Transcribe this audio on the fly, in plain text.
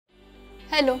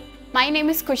Hello, my name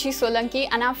is Khushi Solanki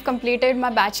and I've completed my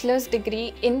bachelor's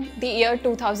degree in the year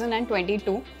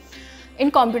 2022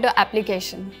 in computer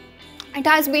application. It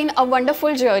has been a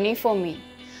wonderful journey for me.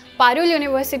 Parul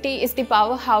University is the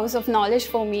powerhouse of knowledge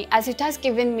for me as it has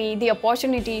given me the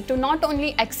opportunity to not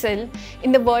only excel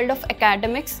in the world of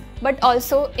academics but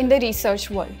also in the research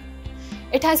world.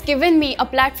 It has given me a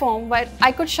platform where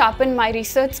I could sharpen my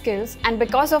research skills, and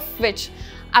because of which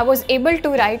I was able to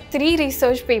write 3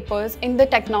 research papers in the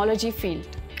technology field.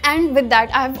 And with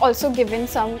that, I have also given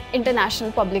some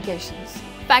international publications.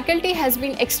 Faculty has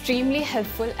been extremely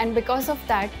helpful, and because of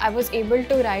that, I was able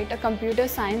to write a computer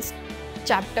science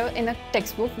chapter in a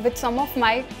textbook with some of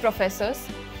my professors.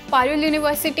 Parul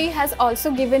University has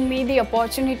also given me the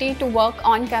opportunity to work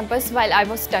on campus while I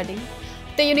was studying.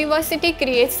 The university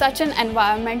creates such an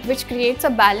environment which creates a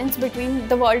balance between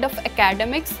the world of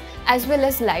academics as well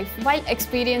as life while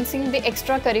experiencing the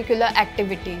extracurricular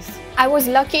activities. I was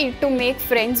lucky to make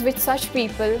friends with such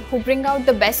people who bring out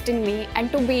the best in me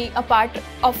and to be a part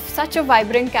of such a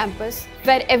vibrant campus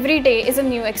where every day is a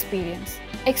new experience.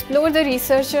 Explore the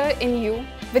researcher in you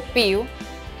with PU.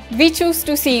 We choose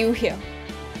to see you here.